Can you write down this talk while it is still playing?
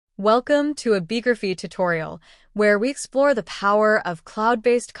Welcome to a BeeGraphy tutorial, where we explore the power of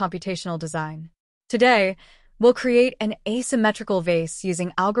cloud-based computational design. Today, we'll create an asymmetrical vase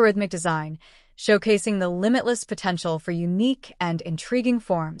using algorithmic design, showcasing the limitless potential for unique and intriguing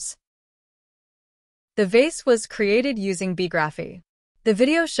forms. The vase was created using BeeGraphy. The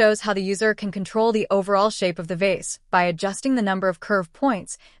video shows how the user can control the overall shape of the vase by adjusting the number of curve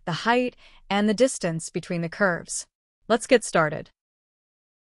points, the height, and the distance between the curves. Let's get started.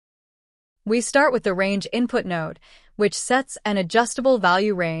 We start with the range input node, which sets an adjustable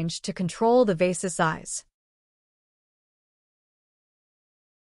value range to control the vase's size.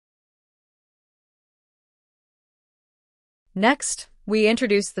 Next, we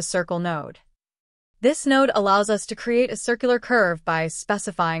introduce the circle node. This node allows us to create a circular curve by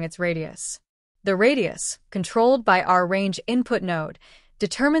specifying its radius. The radius, controlled by our range input node,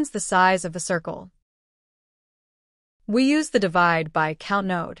 determines the size of the circle. We use the divide by count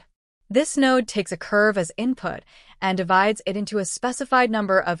node. This node takes a curve as input and divides it into a specified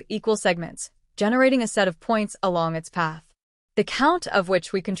number of equal segments, generating a set of points along its path, the count of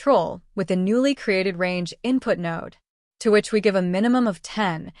which we control with the newly created range input node, to which we give a minimum of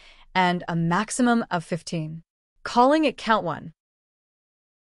 10 and a maximum of 15, calling it count1.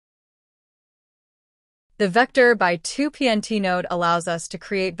 The vector by 2pnt node allows us to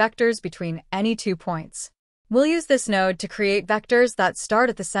create vectors between any 2 points. We'll use this node to create vectors that start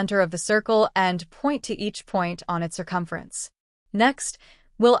at the center of the circle and point to each point on its circumference. Next,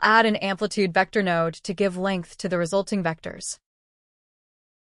 we'll add an Amplitude Vector node to give length to the resulting vectors.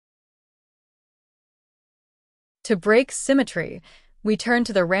 To break symmetry, we turn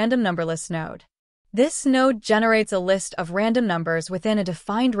to the Random Number List node. This node generates a list of random numbers within a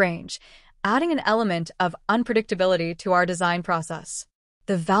defined range, adding an element of unpredictability to our design process,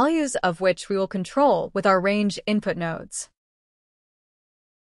 the values of which we will control with our range input nodes.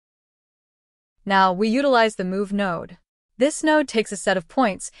 Now we utilize the move node. This node takes a set of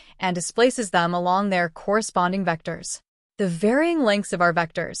points and displaces them along their corresponding vectors. The varying lengths of our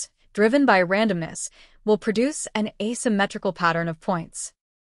vectors, driven by randomness, will produce an asymmetrical pattern of points.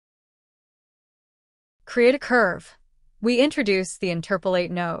 Create a curve. We introduce the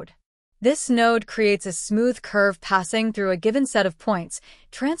Interpolate node. This node creates a smooth curve passing through a given set of points,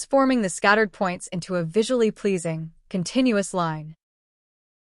 transforming the scattered points into a visually pleasing, continuous line.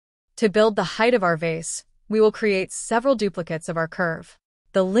 To build the height of our vase, we will create several duplicates of our curve.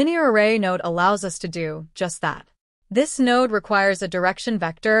 The linear array node allows us to do just that. This node requires a direction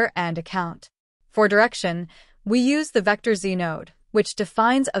vector and a count. For direction, we use the vector z node, which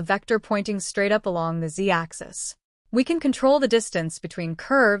defines a vector pointing straight up along the z-axis. We can control the distance between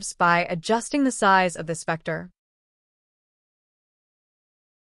curves by adjusting the size of this vector.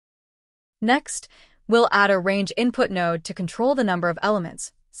 Next, we'll add a range input node to control the number of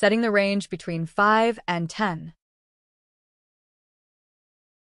elements, setting the range between 5 and 10.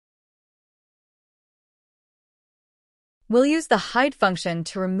 We'll use the hide function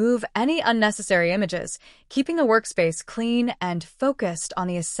to remove any unnecessary images, keeping the workspace clean and focused on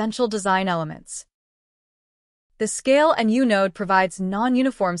the essential design elements. The ScaleNU node provides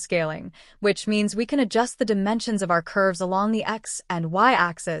non-uniform scaling, which means we can adjust the dimensions of our curves along the x and y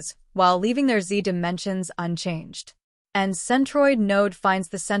axes while leaving their z dimensions unchanged. And Centroid node finds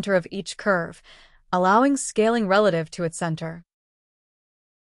the center of each curve, allowing scaling relative to its center.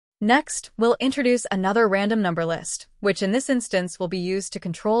 Next, we'll introduce another random number list, which in this instance will be used to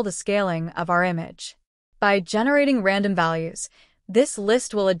control the scaling of our image. By generating random values, this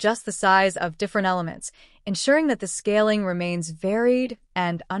list will adjust the size of different elements, ensuring that the scaling remains varied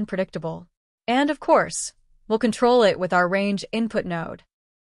and unpredictable. And of course, we'll control it with our range input node.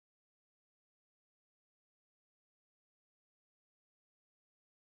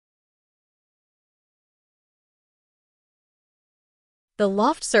 The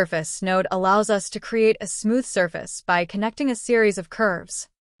Loft Surface node allows us to create a smooth surface by connecting a series of curves.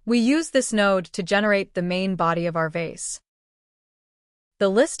 We use this node to generate the main body of our vase. The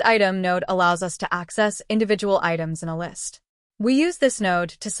List Item node allows us to access individual items in a list. We use this node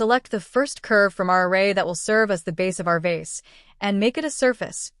to select the first curve from our array that will serve as the base of our vase and make it a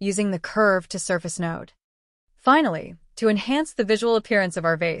surface using the Curve to Surface node. Finally, to enhance the visual appearance of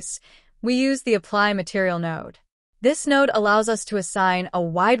our vase, we use the Apply Material node. This node allows us to assign a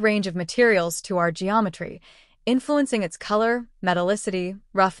wide range of materials to our geometry, influencing its color, metallicity,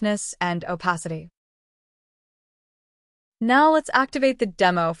 roughness, and opacity. Now let's activate the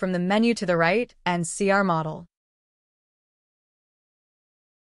demo from the menu to the right and see our model.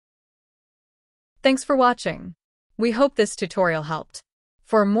 Thanks for watching. We hope this tutorial helped.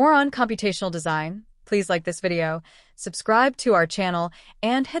 For more on computational design, Please like this video, subscribe to our channel,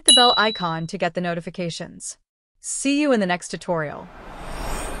 and hit the bell icon to get the notifications. See you in the next tutorial.